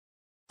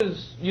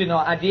You know,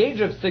 at the age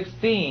of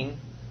 16,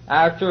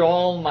 after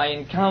all my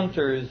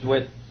encounters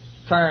with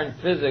current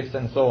physics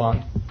and so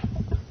on,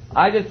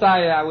 I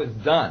decided I was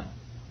done.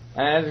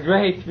 And it's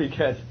great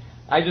because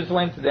I just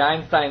went to the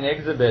Einstein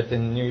exhibit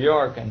in New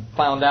York and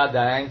found out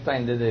that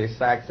Einstein did the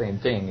exact same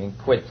thing and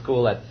quit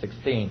school at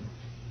 16.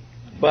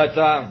 But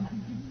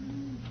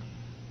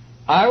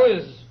I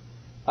was,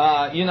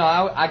 you know,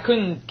 I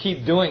couldn't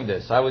keep doing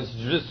this. I was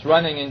just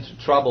running into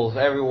troubles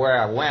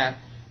everywhere I went.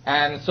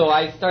 And so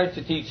I started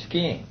to teach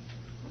skiing.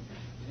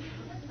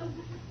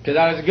 Because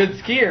I was a good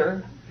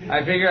skier,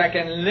 I figured I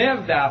can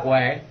live that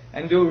way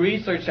and do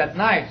research at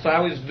night. So I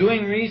was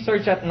doing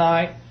research at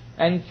night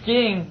and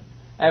skiing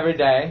every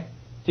day,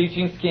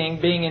 teaching skiing,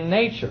 being in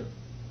nature.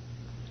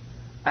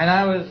 And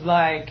I was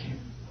like,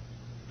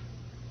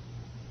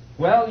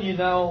 well, you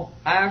know,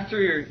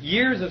 after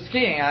years of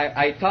skiing,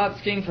 I taught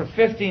skiing for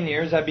 15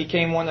 years. I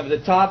became one of the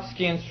top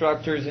ski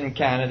instructors in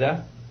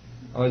Canada.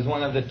 I was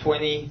one of the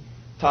 20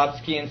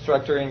 top ski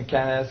instructor in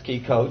Canada,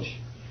 ski coach.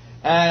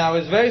 And I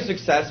was very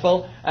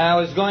successful. And I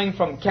was going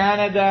from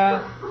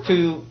Canada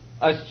to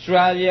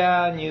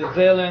Australia, New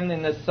Zealand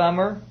in the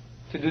summer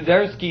to do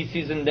their ski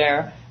season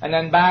there. And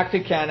then back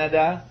to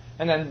Canada.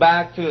 And then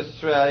back to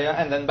Australia.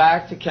 And then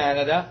back to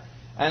Canada.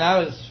 And I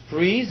was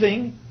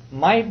freezing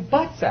my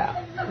butts out.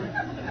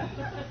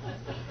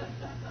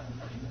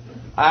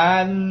 I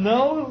had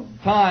no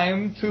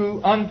time to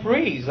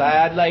unfreeze. I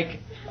had like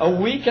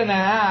a week and a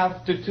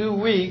half to 2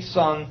 weeks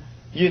on,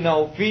 you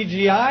know,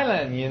 Fiji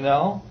Island, you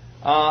know,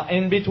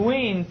 in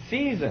between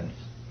seasons.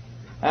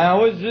 And I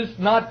was just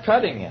not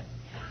cutting it.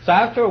 So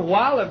after a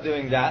while of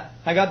doing that,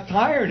 I got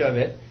tired of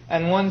it.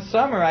 And one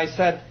summer I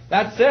said,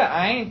 that's it.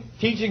 I ain't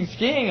teaching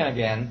skiing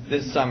again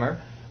this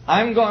summer.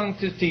 I'm going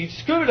to teach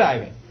scuba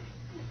diving.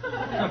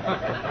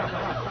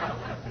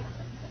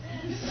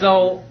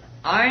 So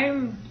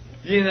I'm,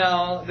 you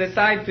know,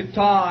 decided to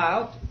thaw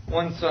out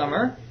one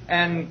summer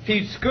and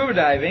teach scuba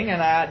diving.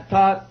 And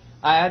I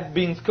had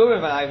been scuba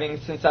diving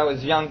since I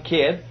was a young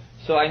kid,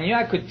 so I knew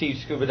I could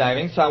teach scuba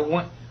diving.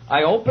 So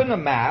I opened a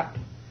map,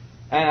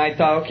 and I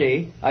thought,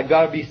 okay, I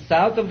got to be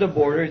south of the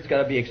border. It's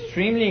got to be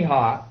extremely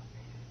hot.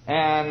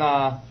 And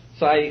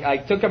so I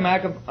took a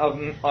map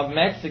of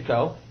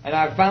Mexico, and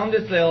I found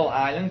this little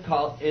island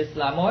called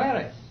Isla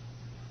Mujeres.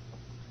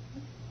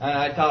 And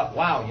I thought,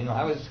 wow, you know,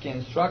 I was a ski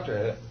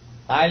instructor.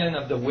 Island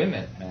of the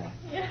women, man.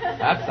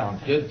 That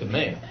sounds good to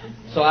me.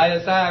 So I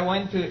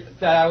decided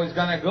that I was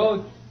going to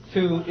go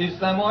to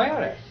Isla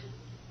Mujeres.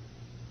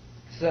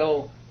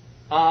 So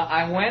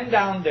I went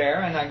down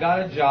there and I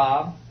got a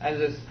job as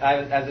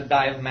a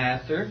dive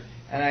master,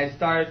 and I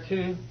started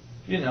to,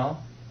 you know,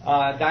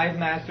 dive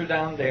master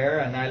down there,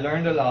 and I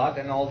learned a lot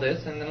and all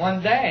this. And then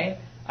one day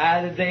I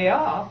had a day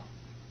off,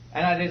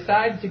 and I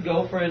decided to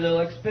go for a little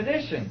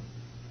expedition.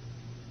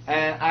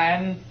 And I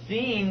hadn't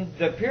seen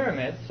the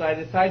pyramids, so I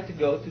decided to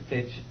go to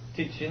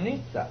Chichen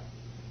Itza.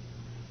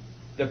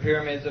 The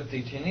pyramids of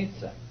Chichen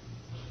Itza.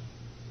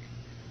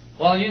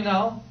 Well, you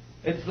know,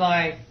 it's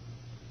like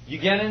you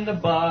get in the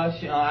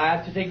bus. You know, I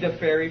had to take the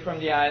ferry from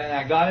the island.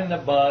 I got in the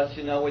bus,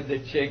 you know, with the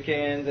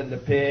chickens and the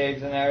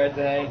pigs and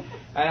everything.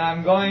 And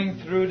I'm going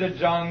through the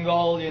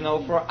jungle, you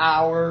know, for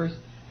hours.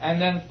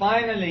 And then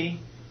finally,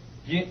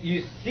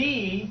 you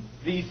see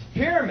these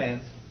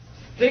pyramids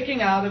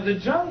sticking out of the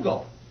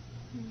jungle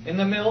in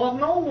the middle of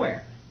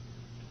nowhere.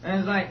 And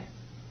it's like,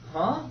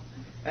 huh?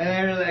 And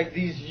they're like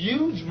these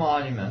huge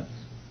monuments.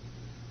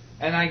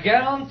 And I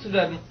get onto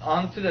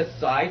the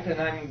site,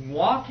 and I'm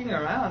walking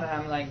around, and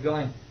I'm like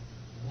going,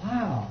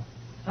 wow,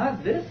 how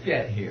did this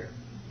get here?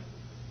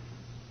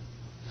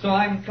 So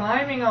I'm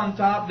climbing on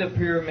top of the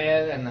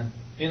pyramid, and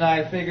you know,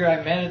 I figure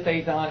I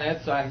meditate on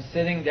it, so I'm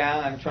sitting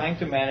down, I'm trying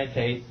to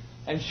meditate,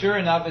 and sure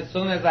enough, as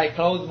soon as I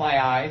close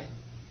my eyes,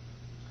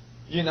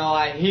 you know,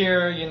 I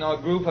hear, you know,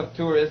 a group of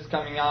tourists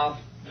coming off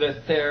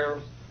the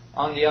stairs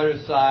on the other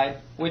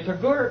side with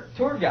a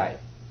tour guide.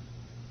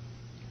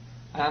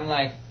 I'm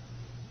like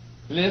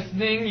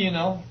listening, you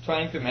know,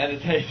 trying to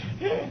meditate.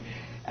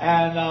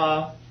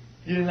 And,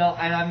 you know,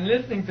 and I'm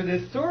listening to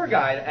this tour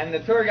guide, and the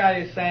tour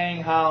guide is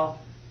saying how,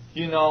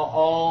 you know,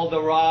 all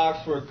the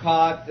rocks were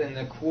cut in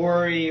the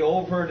quarry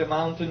over the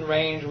mountain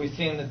range we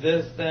see in the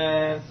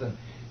distance, and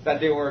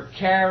that they were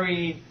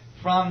carried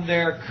from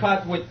there,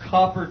 cut with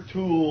copper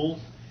tools,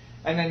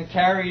 and then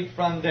carried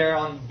from there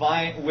on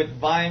with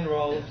vine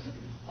ropes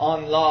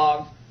on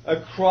logs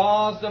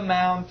across the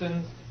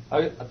mountains,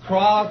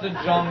 across the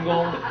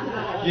jungle,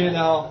 you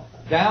know,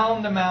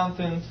 down the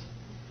mountains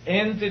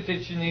into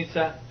Chichen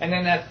Itza, and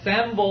then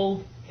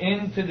assembled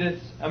into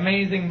this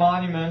amazing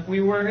monument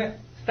we were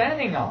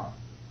standing on.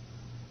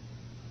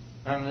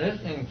 I'm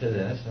listening to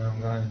this, and I'm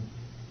going,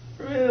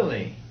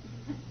 really?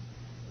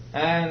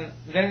 And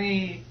then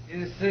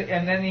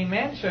he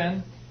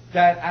mentioned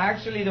that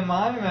actually the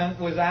monument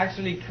was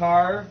actually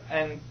carved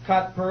and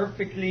cut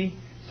perfectly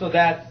so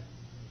that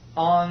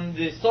on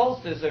the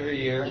solstice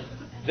every year,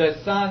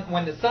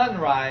 when the sun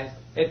rises,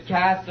 it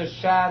casts a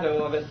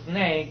shadow of a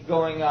snake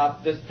going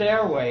up the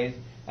stairways,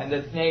 and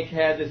the snake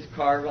head is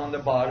carved on the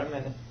bottom,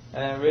 and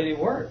it really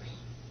works.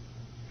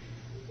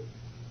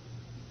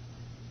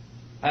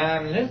 And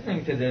I'm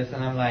listening to this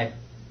and I'm like,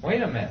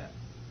 wait a minute.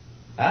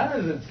 That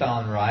doesn't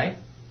sound right.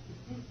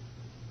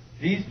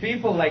 These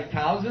people, like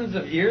thousands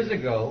of years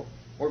ago,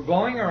 were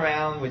going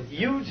around with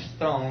huge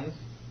stones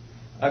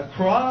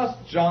across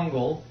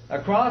jungle,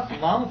 across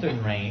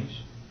mountain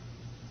range,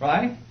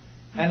 right?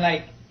 And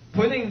like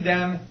putting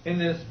them in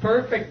this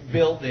perfect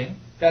building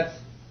that's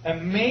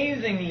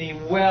amazingly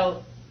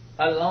well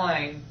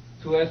aligned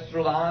to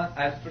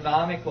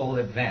astronomical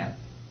events.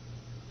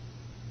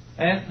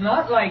 And it's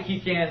not like you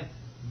can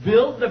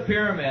build the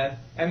pyramid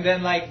and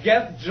then like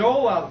get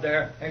Joe out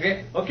there and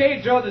get,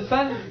 okay Joe, the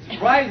sun's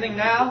rising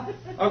now.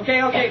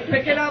 Okay,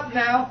 pick it up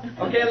now.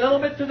 Okay, a little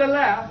bit to the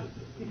left.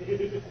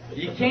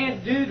 You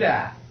can't do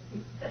that.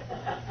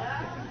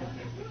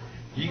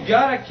 You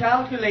gotta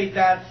calculate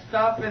that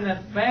stuff in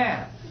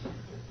advance.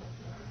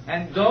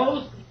 And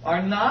those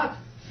are not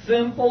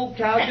simple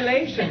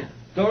calculations.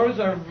 Those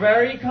are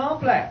very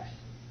complex.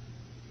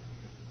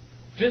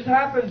 Just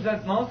happens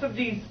that most of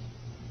these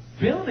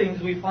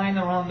buildings we find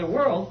around the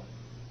world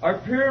are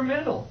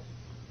pyramidal.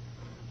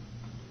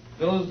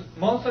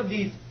 Most of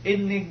these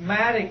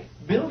enigmatic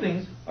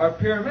buildings are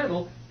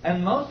pyramidal,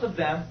 and most of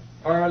them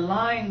are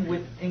aligned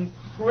with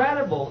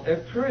incredible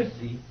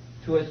accuracy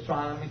to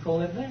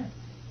astronomical events.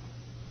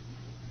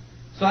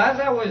 So as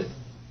I was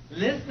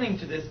listening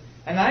to this,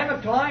 and I'm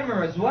a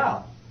climber as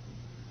well,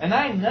 and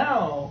I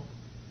know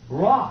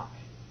rock,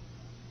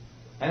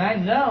 and I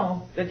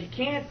know that you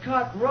can't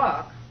cut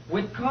rock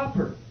with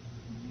copper.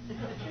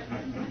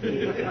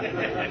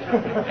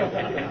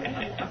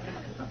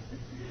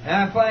 And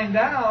I find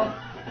out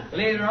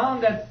later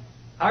on that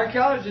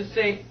archaeologists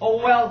say, oh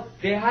well,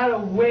 they had a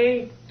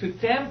way to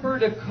temper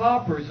the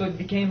copper so it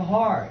became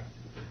hard.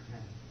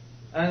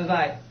 And I was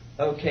like,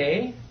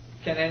 okay,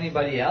 can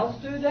anybody else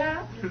do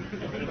that?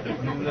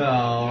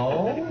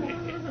 No.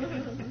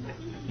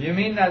 You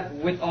mean that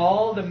with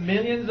all the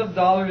millions of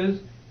dollars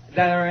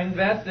that are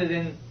invested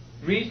in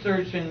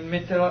research in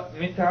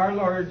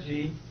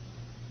metallurgy,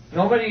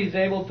 nobody is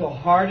able to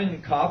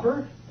harden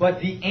copper, but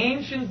the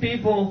ancient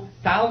people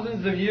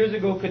thousands of years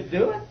ago could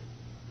do it?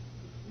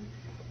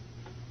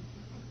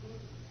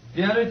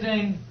 The other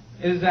thing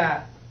is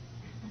that,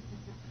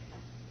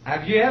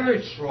 have you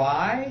ever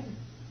tried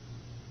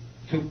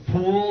to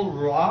pull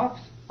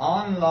rocks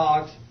on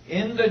logs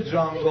in the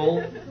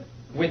jungle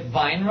with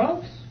vine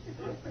ropes?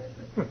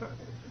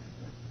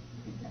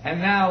 And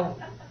now,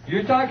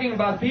 you're talking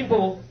about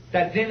people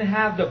that didn't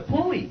have the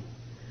pulley.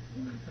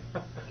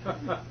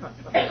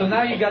 So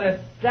now you got to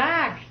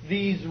stack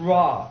these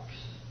rocks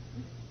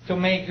to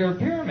make your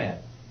pyramid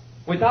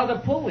without a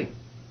pulley.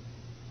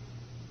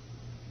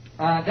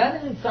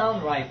 That didn't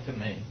sound right to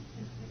me.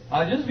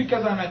 Just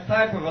because I'm a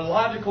type of a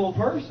logical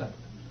person.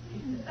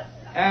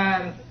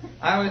 And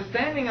I was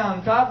standing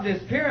on top of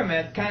this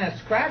pyramid, kind of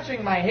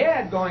scratching my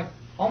head, going,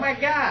 oh my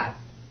God,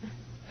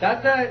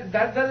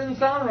 that doesn't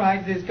sound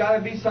right. There's got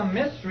to be some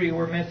mystery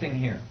we're missing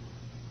here.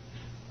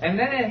 And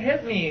then it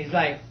hit me. It's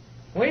like,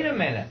 wait a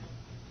minute.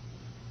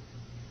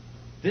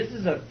 This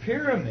is a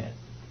pyramid.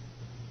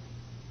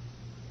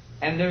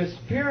 And there's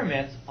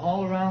pyramids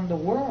all around the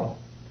world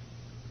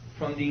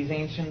from these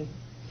ancient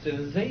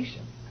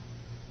civilizations.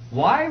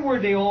 Why were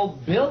they all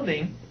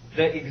building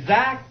the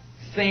exact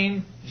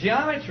same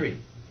geometry?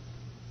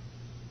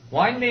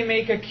 Why didn't they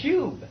make a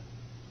cube?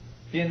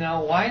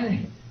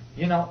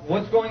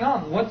 What's going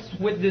on? What's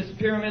with this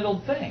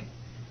pyramidal thing?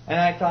 And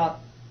I thought,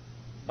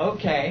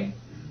 okay,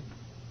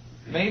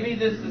 maybe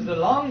this is a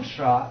long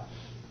shot,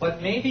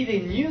 but maybe they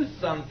knew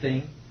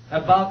something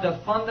about the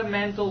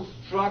fundamental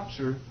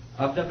structure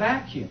of the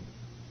vacuum.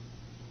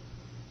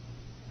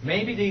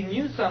 Maybe they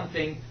knew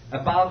something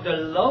about the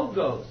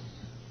logos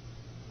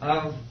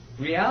of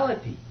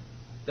reality,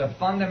 the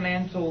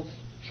fundamental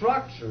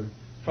structure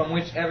from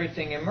which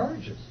everything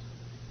emerges.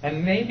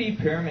 And maybe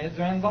pyramids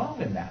are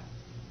involved in that.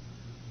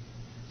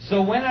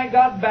 So when I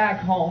got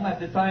back home, at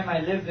the time I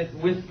lived at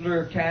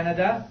Whistler,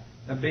 Canada,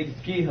 a big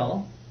ski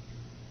hill,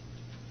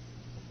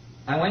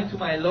 I went to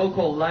my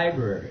local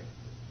library.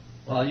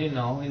 Well,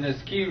 in a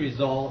ski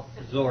resort,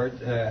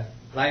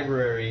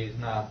 library is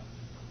not,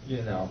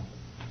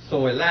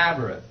 so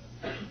elaborate.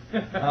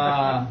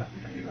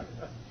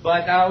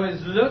 But I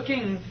was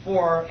looking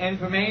for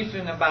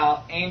information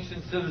about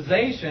ancient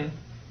civilization,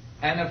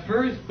 and the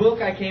first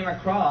book I came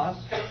across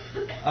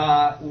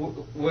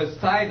was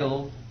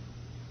titled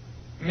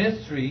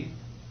Mystery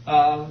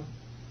of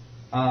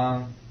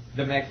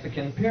the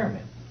Mexican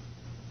Pyramid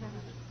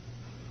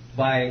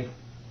by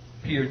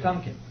Peter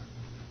Tompkins.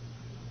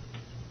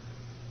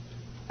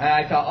 And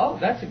I thought, oh,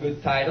 that's a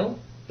good title.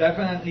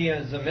 Definitely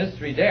is a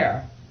mystery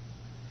there.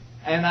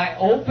 And I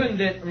opened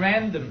it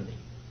randomly,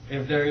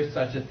 if there is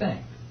such a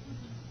thing.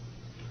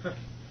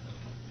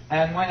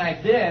 And when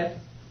I did,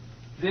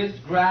 this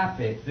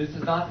graphic, this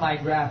is not my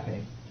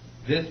graphic,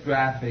 this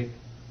graphic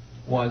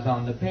was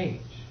on the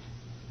page.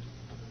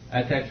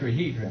 A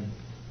tetrahedron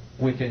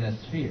within a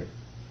sphere.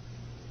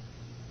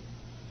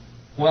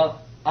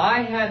 Well,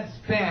 I had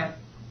spent,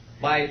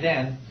 by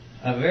then,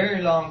 a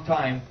very long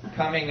time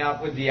coming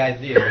up with the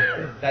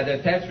idea that a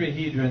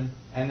tetrahedron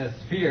and a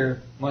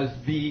sphere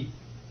must be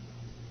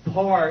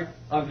part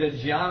of the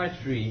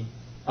geometry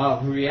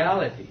of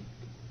reality.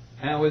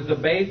 And it was the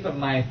base of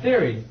my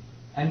theory.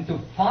 And to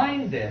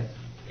find this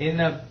in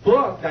a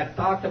book that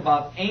talked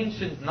about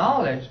ancient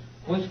knowledge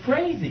was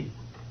crazy.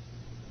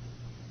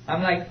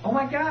 I'm like, oh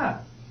my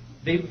God,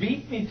 they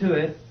beat me to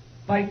it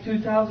by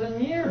 2,000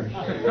 years.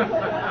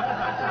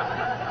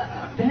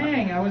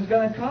 Dang, I was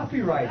going to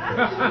copyright this.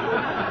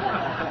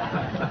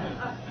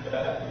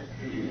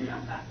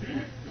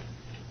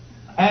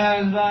 And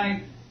I was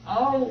like,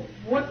 oh,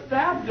 what's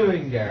that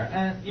doing there?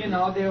 And, you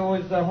know, there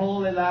was a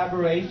whole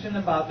elaboration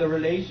about the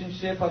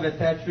relationship of a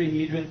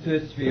tetrahedron to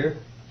a sphere,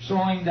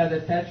 showing that a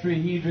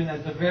tetrahedron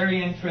has a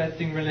very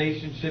interesting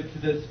relationship to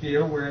the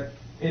sphere, where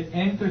it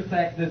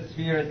intersects the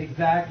sphere at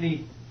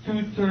exactly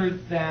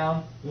 2/3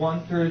 down,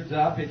 1/3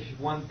 up, if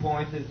one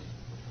point is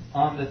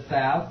on the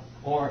south,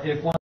 or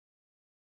if one